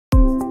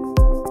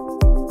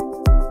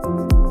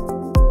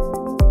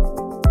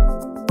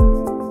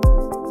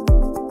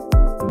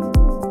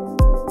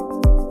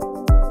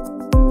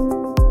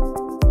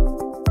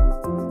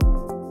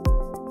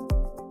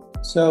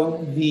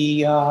So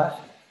the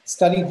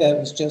study that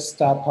was just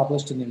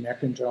published in the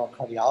American Journal of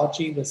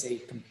Cardiology was a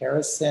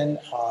comparison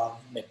of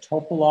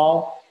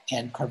Metoprolol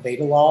and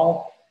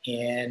Carvedilol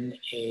in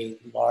a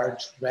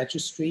large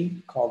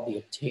registry called the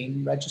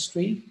Obtain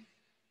Registry.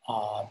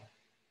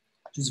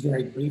 Just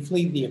very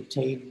briefly, the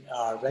Obtain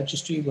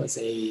Registry was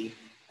a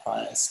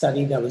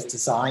study that was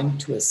designed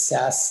to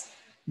assess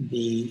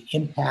the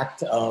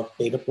impact of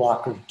beta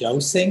blocker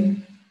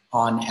dosing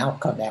on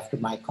outcome after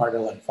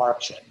myocardial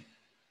infarction.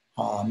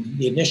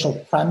 The initial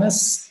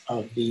premise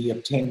of the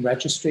Obtain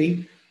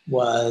Registry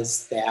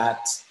was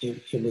that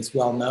it was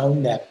well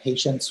known that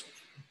patients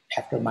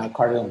after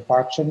myocardial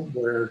infarction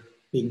were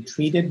being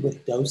treated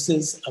with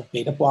doses of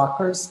beta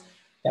blockers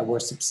that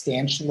were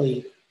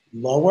substantially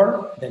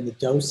lower than the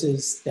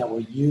doses that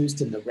were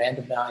used in the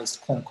randomized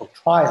clinical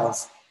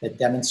trials that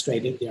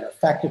demonstrated their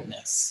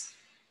effectiveness.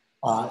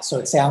 So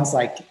it sounds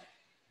like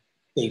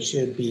they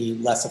should be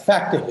less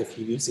effective if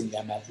you're using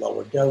them at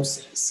lower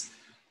doses.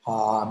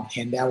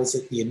 And that was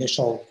the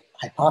initial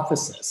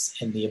hypothesis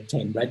in the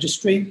Obtain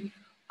Registry.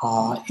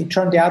 It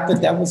turned out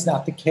that that was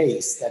not the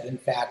case, that in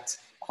fact,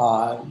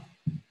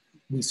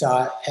 we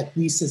saw at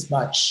least as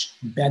much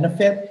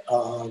benefit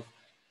of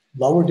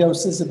lower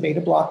doses of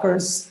beta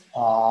blockers,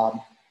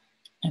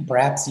 and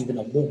perhaps even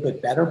a little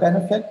bit better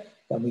benefit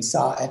than we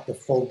saw at the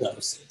full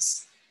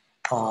doses.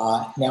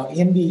 Now,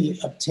 in the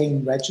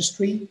Obtain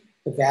Registry,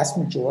 the vast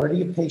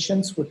majority of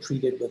patients were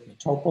treated with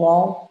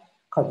metoprolol.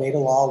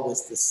 Carvedilol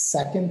was the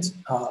second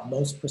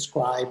most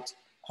prescribed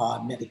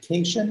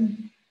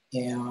medication,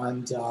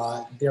 and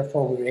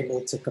therefore we were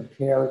able to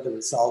compare the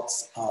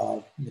results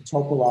of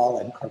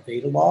metoprolol and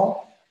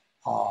Carvedilol.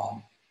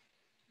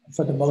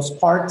 For the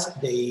most part,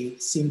 they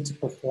seemed to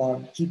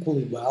perform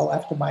equally well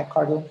after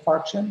myocardial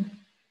infarction.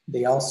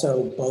 They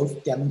also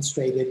both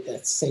demonstrated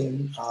that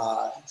same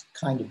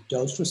kind of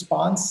dose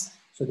response.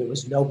 So there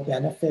was no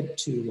benefit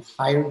to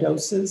higher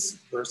doses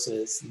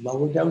versus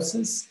lower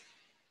doses.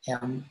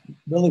 And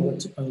really, when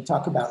we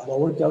talk about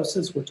lower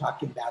doses, we're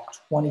talking about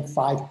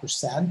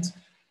 25%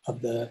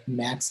 of the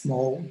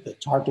maximal, the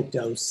target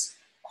dose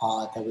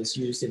that was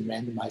used in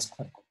randomized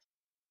clinical